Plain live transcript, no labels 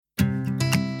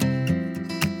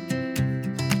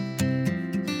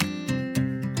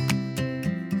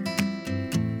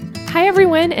Hi,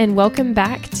 everyone, and welcome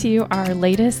back to our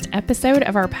latest episode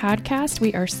of our podcast.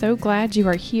 We are so glad you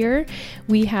are here.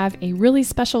 We have a really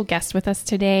special guest with us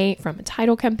today from a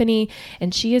title company,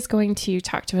 and she is going to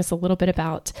talk to us a little bit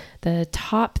about the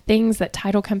top things that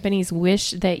title companies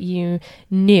wish that you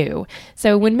knew.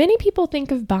 So when many people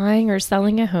think of buying or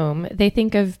selling a home, they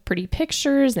think of pretty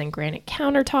pictures and granite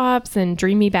countertops and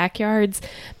dreamy backyards.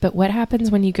 But what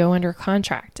happens when you go under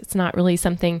contract? It's not really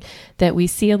something that we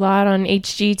see a lot on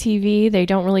HGTV. They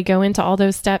don't really go into all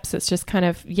those steps. It's just kind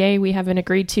of, yay, we have an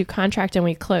agreed to contract and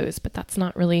we close. But that's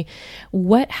not really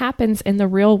what happens in the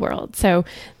real world. So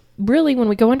really, when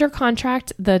we go under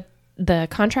contract, the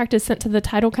contract is sent to the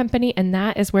title company, and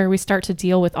that is where we start to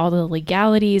deal with all the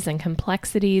legalities and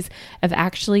complexities of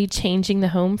actually changing the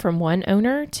home from one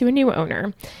owner to a new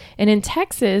owner. And in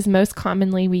Texas, most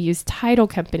commonly, we use title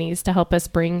companies to help us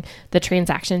bring the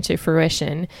transaction to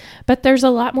fruition. But there's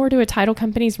a lot more to a title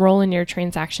company's role in your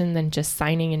transaction than just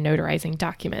signing and notarizing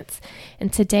documents.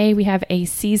 And today we have a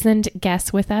seasoned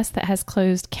guest with us that has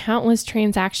closed countless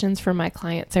transactions for my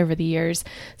clients over the years.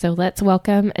 So let's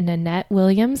welcome Nannette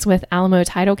Williams with Alamo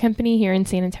Title Company here in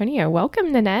San Antonio.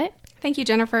 Welcome, Nannette. Thank you,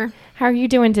 Jennifer. How are you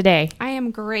doing today? I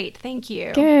am great. Thank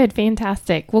you. Good.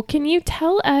 Fantastic. Well, can you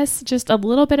tell us just a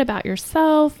little bit about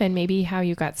yourself and maybe how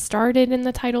you got started in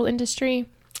the title industry?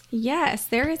 Yes,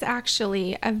 there is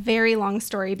actually a very long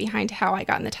story behind how I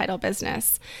got in the title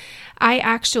business. I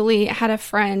actually had a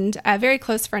friend, a very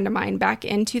close friend of mine back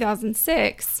in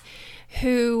 2006,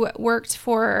 who worked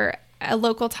for a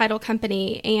local title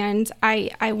company, and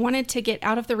I wanted to get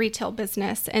out of the retail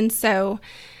business. And so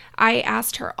I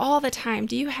asked her all the time,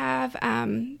 do you have,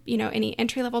 any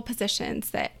entry-level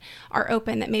positions that are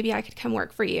open that maybe I could come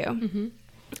work for you? Mm-hmm.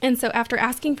 And so after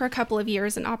asking for a couple of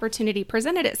years, an opportunity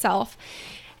presented itself.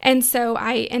 And so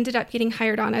I ended up getting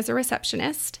hired on as a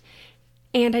receptionist.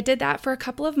 And I did that for a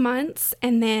couple of months.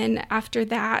 And then after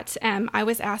that, I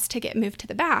was asked to get moved to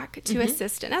the back to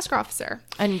assist an escrow officer.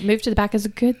 And moved to the back is a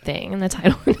good thing in the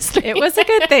title industry. It was a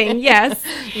good thing, yes.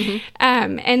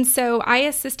 And so I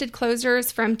assisted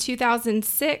closers from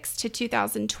 2006 to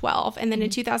 2012. And then in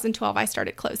 2012, I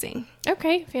started closing.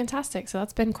 Okay, fantastic. So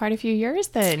that's been quite a few years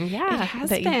then. Yeah, it has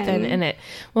that been. You've been in it.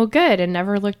 Well, good. And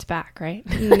never looked back, right?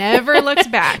 Never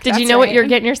looked back. Did you know what you're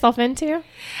getting yourself into?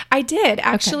 I did,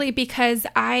 actually, because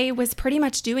I was pretty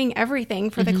much doing everything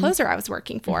for the closer I was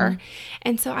working for.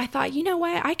 And so I thought, you know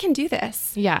what, I can do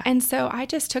this. Yeah. And so I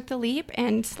just took the leap.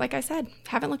 And like I said,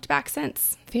 haven't looked back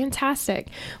since. Fantastic.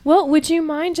 Well, would you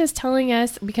mind just telling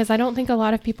us, because I don't think a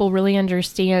lot of people really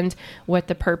understand what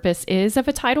the purpose is of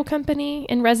a title company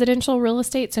in residential real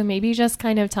estate. So maybe just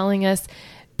kind of telling us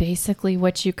basically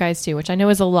what you guys do, which I know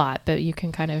is a lot, but you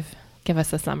can kind of give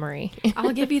us a summary.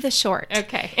 I'll give you the short.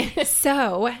 Okay.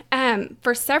 So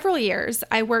for several years,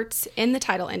 I worked in the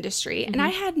title industry, and I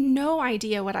had no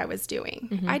idea what I was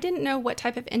doing. I didn't know what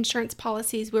type of insurance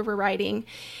policies we were writing.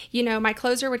 You know, my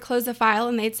closer would close a file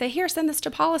and they'd say, here, send this to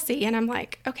policy. And I'm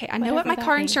like, okay, I know what my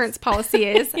car insurance policy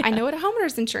is. I know what a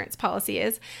homeowner's insurance policy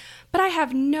is. But I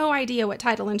have no idea what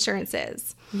title insurance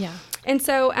is. Yeah. And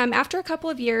so after a couple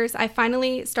of years, I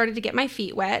finally started to get my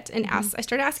feet wet and I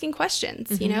started asking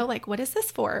questions, you know, like, what is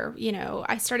this for? You know,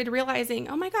 I started realizing,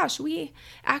 oh my gosh, we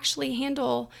actually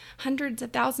handle hundreds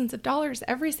of thousands of dollars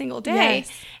every single day.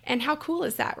 Yes. And how cool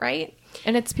is that, right?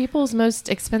 And it's people's most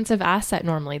expensive asset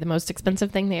normally. The most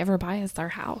expensive thing they ever buy is their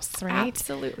house, right?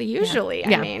 Absolutely. Usually.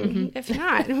 Yeah. I mean, if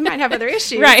not, we might have other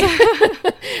issues.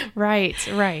 Right.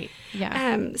 Right.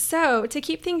 Yeah. So to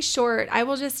keep things short, I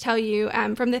will just tell you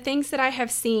from the things that I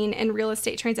have seen in real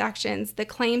estate transactions, the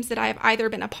claims that I've either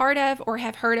been a part of or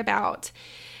have heard about,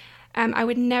 I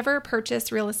would never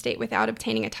purchase real estate without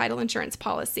obtaining a title insurance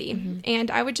policy.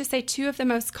 And I would just say two of the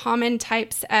most common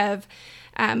types of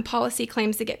policy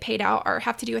claims that get paid out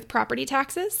have to do with property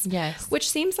taxes. Yes. Which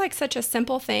seems like such a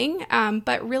simple thing,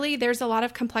 but really there's a lot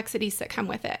of complexities that come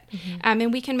with it.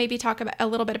 And we can maybe talk a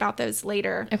little bit about those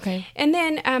later. Okay. And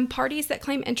then parties that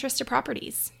claim interest to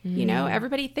properties. You know,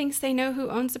 everybody thinks they know who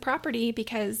owns the property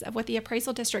because of what the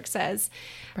appraisal district says.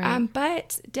 Right.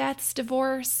 But deaths,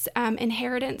 divorce,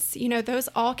 inheritance, you know, those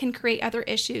all can create other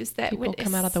issues that People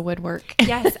come out of the woodwork.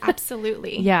 Yes,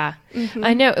 absolutely. Yeah,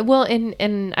 I know. Well,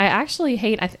 and I actually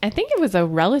hate, I think it was a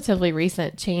relatively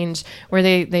recent change where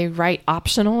they write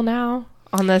optional now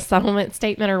on the settlement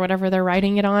statement or whatever they're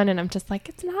writing it on. And I'm just like,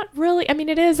 it's not really, I mean,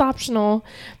 it is optional,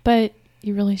 but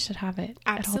you really should have it.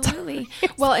 Absolutely.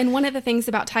 Well, and one of the things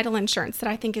about title insurance that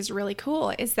I think is really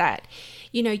cool is that,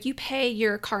 you know, you pay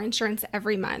your car insurance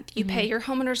every month. You pay your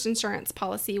homeowner's insurance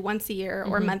policy once a year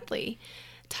or monthly.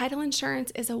 Title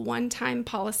insurance is a one-time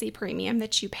policy premium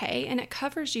that you pay, and it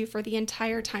covers you for the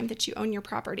entire time that you own your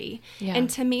property. Yeah. And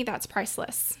to me, that's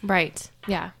priceless. Right.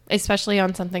 Yeah. Especially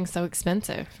on something so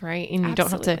expensive, right? And you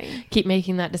don't have to keep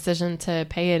making that decision to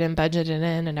pay it and budget it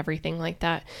in and everything like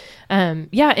that.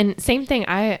 Yeah. And same thing.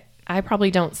 I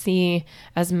probably don't see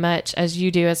as much as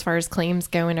you do as far as claims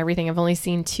go and everything. I've only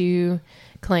seen 2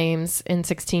 claims in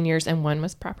 16 years, and one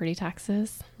was property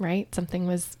taxes, right? Something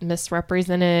was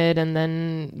misrepresented, and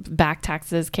then back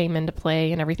taxes came into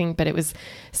play and everything, but it was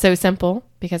so simple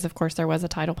because of course there was a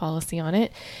title policy on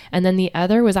it. And then the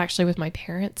other was actually with my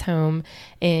parents' home,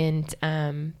 and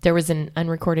there was an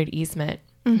unrecorded easement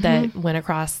that went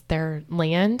across their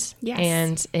land. Yes.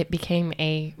 And it became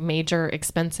a major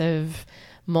expensive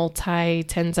multi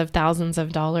tens of thousands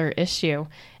of dollar issue.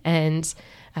 And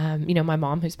my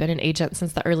mom, who's been an agent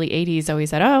since the early 80s, always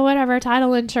said, oh, whatever,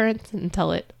 title insurance,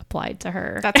 until it applied to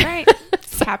her. That's right.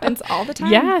 It happens all the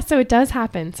time. Yeah, so it does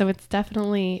happen. So it's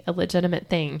definitely a legitimate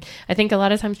thing. I think a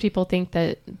lot of times people think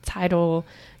that title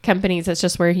companies, it's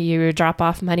just where you drop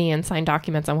off money and sign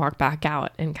documents and walk back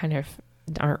out, and kind of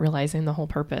aren't realizing the whole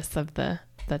purpose of the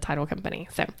title company.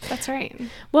 So that's right.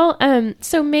 Well,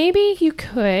 so maybe you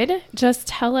could just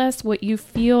tell us what you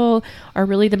feel are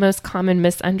really the most common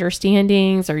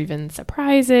misunderstandings or even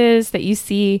surprises that you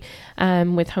see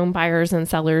with home buyers and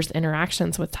sellers'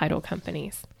 interactions with title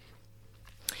companies.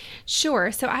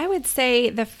 Sure. So I would say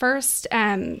the first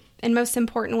and most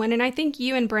important one, and I think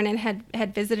you and Brennan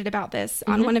had visited about this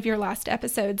on one of your last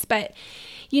episodes, but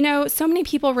so many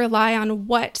people rely on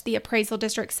what the appraisal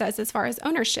district says as far as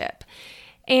ownership.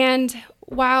 And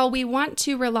while we want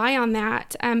to rely on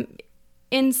that,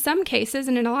 in some cases,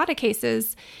 and in a lot of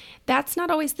cases, that's not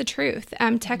always the truth.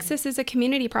 Texas is a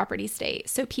community property state.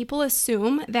 So people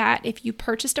assume that if you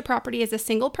purchased a property as a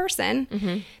single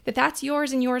person, that that's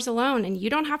yours and yours alone, and you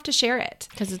don't have to share it.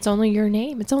 Because it's only your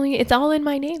name. It's all in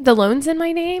my name. The loan's in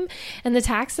my name, and the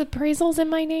tax appraisal's in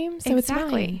my name. So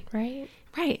exactly. It's mine, right?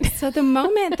 Right. So the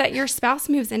moment that your spouse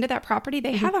moves into that property,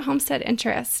 they have a homestead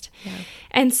interest. Yeah.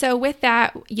 And so with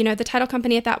that, the title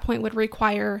company at that point would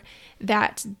require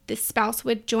that the spouse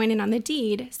would join in on the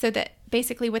deed, so that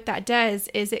basically what that does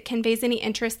is it conveys any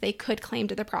interest they could claim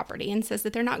to the property, and says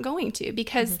that they're not going to,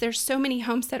 because there's so many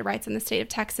homestead rights in the state of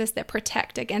Texas that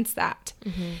protect against that.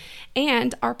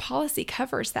 And our policy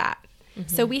covers that.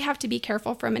 So we have to be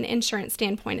careful from an insurance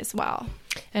standpoint as well.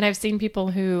 And I've seen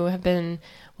people who have been,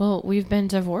 we've been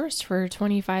divorced for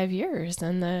 25 years,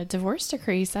 and the divorce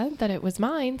decree said that it was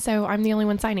mine, so I'm the only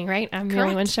one signing, right? I'm the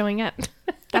only one showing up.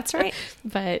 That's right.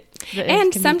 But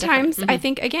and sometimes, I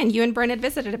think, again, you and Brent had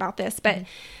visited about this, but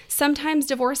sometimes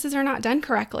divorces are not done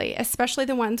correctly, especially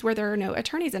the ones where there are no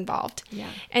attorneys involved. Yeah.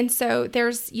 And so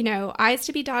there's, I's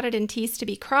to be dotted and T's to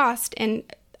be crossed. And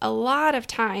a lot of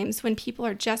times when people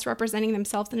are just representing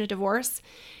themselves in a divorce,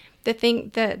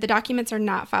 the documents are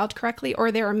not filed correctly,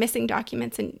 or there are missing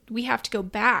documents, and we have to go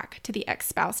back to the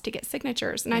ex-spouse to get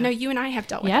signatures. And I know you and I have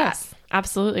dealt with that. Yes,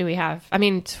 absolutely we have. I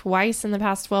mean, twice in the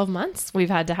past 12 months,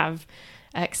 we've had to have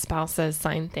ex-spouses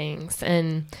sign things,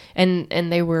 and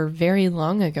they were very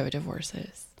long ago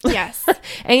divorces. Yes.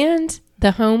 And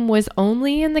the home was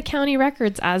only in the county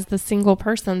records as the single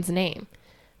person's name,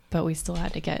 but we still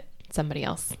had to get somebody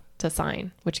else to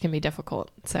sign, which can be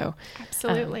difficult. So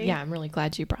absolutely. I'm really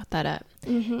glad you brought that up.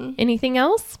 Anything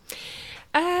else?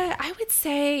 I would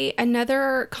say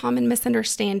another common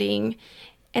misunderstanding,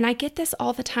 and I get this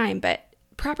all the time, but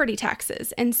property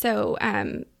taxes. And so,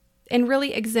 and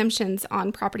really exemptions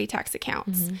on property tax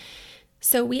accounts.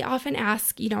 So we often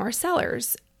ask, our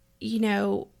sellers,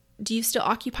 do you still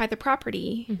occupy the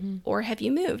property or have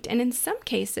you moved? And in some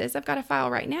cases, I've got a file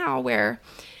right now where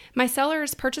my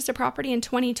sellers purchased a property in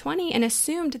 2020 and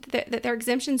assumed that their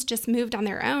exemptions just moved on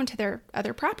their own to their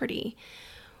other property.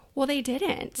 Well, they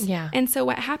didn't. Yeah. And so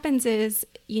what happens is,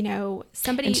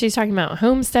 somebody... And she's talking about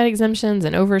homestead exemptions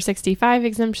and over 65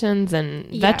 exemptions and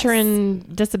veteran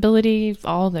disability,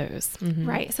 all those.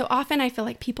 Right. So often I feel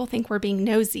like people think we're being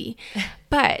nosy.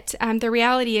 But the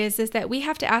reality is that we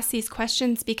have to ask these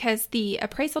questions because the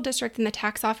appraisal district and the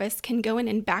tax office can go in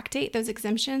and backdate those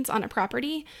exemptions on a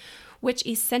property, which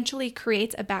essentially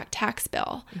creates a back tax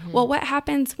bill. Well, what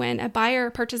happens when a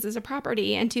buyer purchases a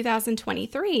property in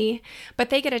 2023, but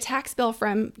they get a tax bill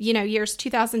from, years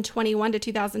 2021 to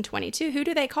 2022? Who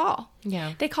do they call?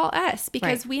 Yeah. They call us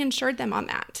because we insured them on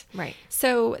that. Right.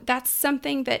 So that's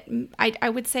something that I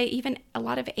would say even a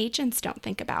lot of agents don't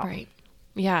think about. Right.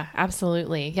 Yeah,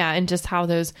 absolutely. Yeah. And just how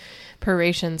those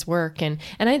prorations work. And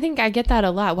I think I get that a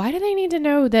lot. Why do they need to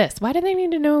know this? Why do they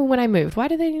need to know when I moved? Why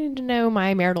do they need to know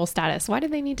my marital status? Why do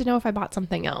they need to know if I bought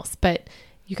something else? But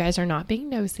you guys are not being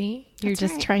nosy. You're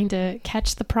That's just trying to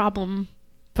catch the problem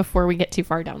before we get too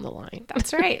far down the line.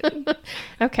 That's right.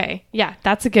 Okay. Yeah,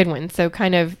 that's a good one. So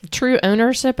kind of true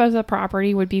ownership of the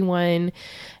property would be one.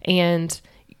 And,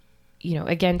 you know,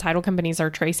 again, title companies are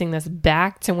tracing this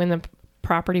back to when the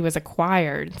property was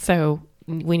acquired. So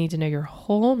we need to know your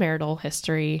whole marital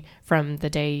history from the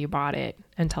day you bought it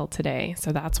until today.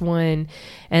 So that's one.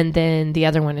 And then the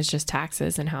other one is just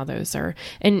taxes and how those are.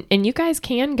 And you guys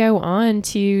can go on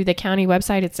to the county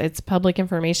website. It's public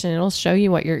information. It'll show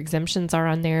you what your exemptions are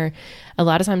on there. A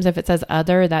lot of times if it says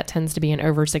other, that tends to be an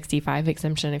over 65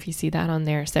 exemption if you see that on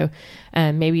there. So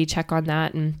maybe check on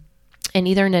that, and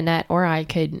either Nannette or I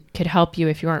could help you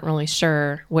if you aren't really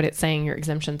sure what it's saying your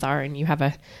exemptions are, and you have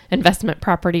a investment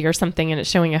property or something and it's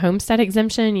showing a homestead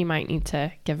exemption, you might need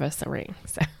to give us a ring.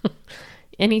 So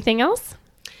anything else?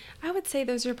 I would say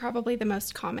those are probably the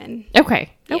most common.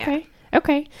 Okay. Yeah.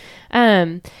 Okay.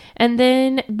 And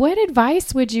then what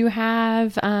advice would you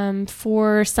have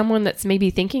for someone that's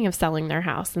maybe thinking of selling their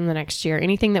house in the next year?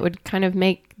 Anything that would kind of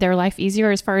make their life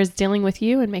easier as far as dealing with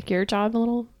you and make your job a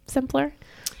little simpler?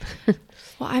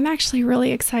 Well, I'm actually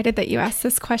really excited that you asked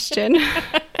this question.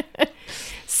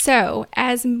 So,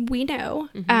 as we know,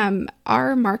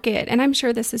 our market, and I'm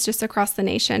sure this is just across the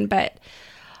nation, but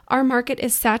our market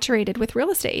is saturated with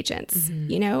real estate agents.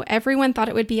 You know, everyone thought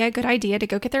it would be a good idea to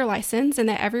go get their license and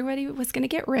that everybody was going to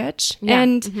get rich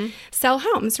and sell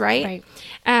homes, right?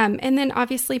 And then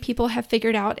obviously people have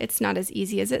figured out it's not as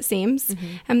easy as it seems.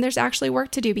 And there's actually work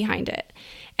to do behind it.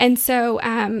 And so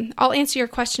I'll answer your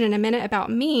question in a minute about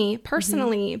me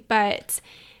personally, but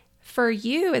for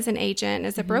you as an agent,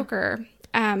 as a broker,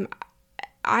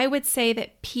 I would say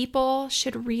that people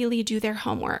should really do their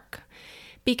homework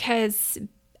because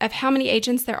of how many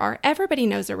agents there are. Everybody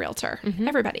knows a realtor.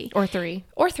 Everybody. Or three.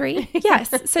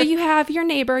 Yes. So you have your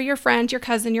neighbor, your friend, your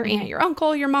cousin, your aunt, your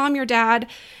uncle, your mom, your dad,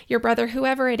 your brother,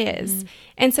 whoever it is.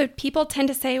 And so people tend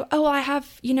to say, oh, well, I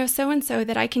have, you know, so-and-so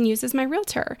that I can use as my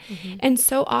realtor. And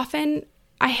so often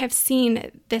I have seen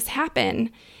this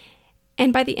happen.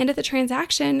 And by the end of the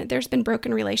transaction, there's been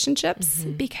broken relationships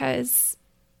because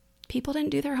people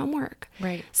didn't do their homework.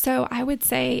 Right. So I would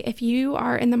say if you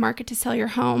are in the market to sell your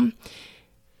home,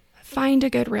 find a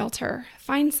good realtor.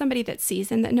 Find somebody that's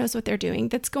seasoned, that knows what they're doing,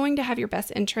 that's going to have your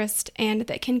best interest, and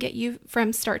that can get you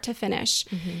from start to finish,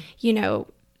 you know,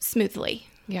 smoothly.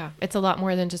 Yeah. It's a lot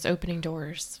more than just opening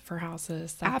doors for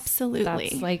houses. Absolutely.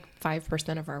 That's like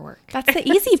 5% of our work. That's the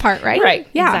easy part, right? Right.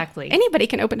 Yeah. Exactly. Anybody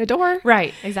can open a door.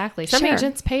 Right. Exactly. Some Sure.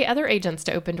 agents pay other agents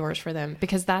to open doors for them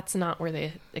because that's not where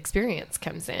the experience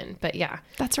comes in. But yeah.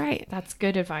 That's right. That's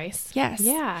good advice. Yes.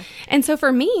 Yeah. And so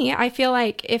for me, I feel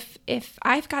like if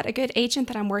I've got a good agent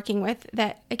that I'm working with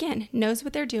that, again, knows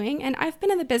what they're doing, and I've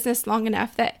been in the business long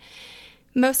enough that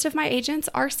most of my agents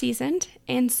are seasoned,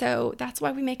 and so that's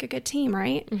why we make a good team,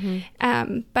 right?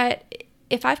 But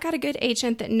if I've got a good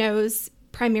agent that knows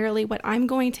primarily what I'm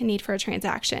going to need for a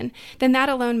transaction, then that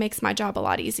alone makes my job a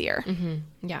lot easier.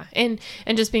 Yeah. And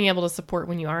just being able to support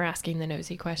when you are asking the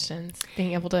nosy questions,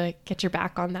 being able to get your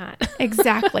back on that.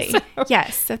 Exactly.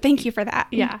 Yes. So thank you for that.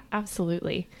 Yeah,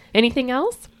 absolutely. Anything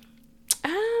else?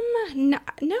 No,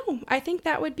 I think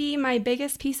that would be my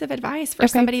biggest piece of advice for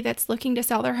somebody that's looking to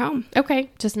sell their home. Okay.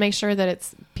 Just make sure that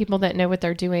it's people that know what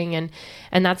they're doing. And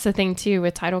that's the thing too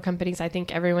with title companies. I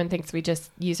think everyone thinks we just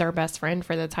use our best friend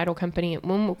for the title company.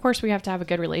 Well, of course we have to have a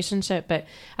good relationship, but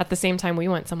at the same time, we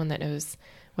want someone that knows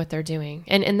what they're doing.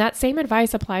 And that same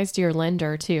advice applies to your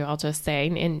lender too, I'll just say.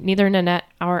 And neither Nannette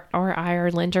or I are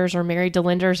lenders or married to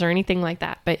lenders or anything like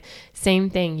that. But same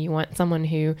thing, you want someone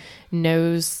who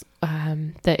knows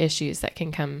the issues that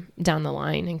can come down the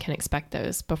line and can expect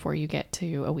those before you get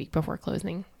to a week before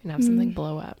closing and have something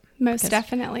blow up. Most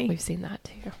definitely. We've seen that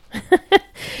too.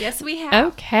 Yes, we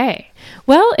have. Okay.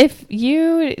 Well, if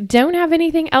you don't have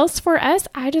anything else for us,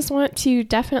 I just want to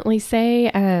definitely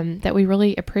say that we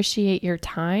really appreciate your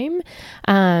time.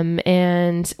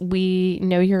 And we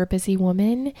know you're a busy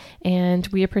woman, and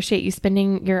we appreciate you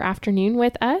spending your afternoon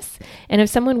with us. And if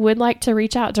someone would like to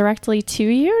reach out directly to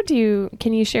you,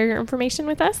 can you share your information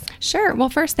with us? Sure. Well,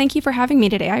 first, thank you for having me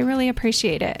today. I really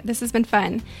appreciate it. This has been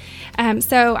fun.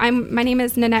 My name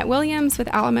is Nannette Williams with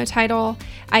Alamo Title.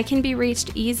 I can be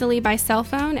reached easily by cell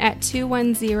phone at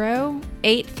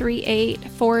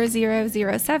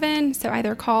 210-838-4007. So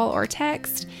either call or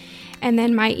text. And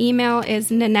then my email is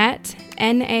Nannette,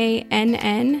 Nannette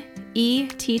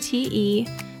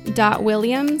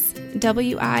 .Williams,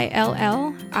 WILLIAMS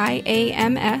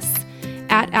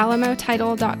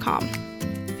 @alamotitle.com.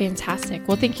 Fantastic.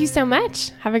 Well, thank you so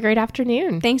much. Have a great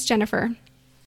afternoon. Thanks, Jennifer.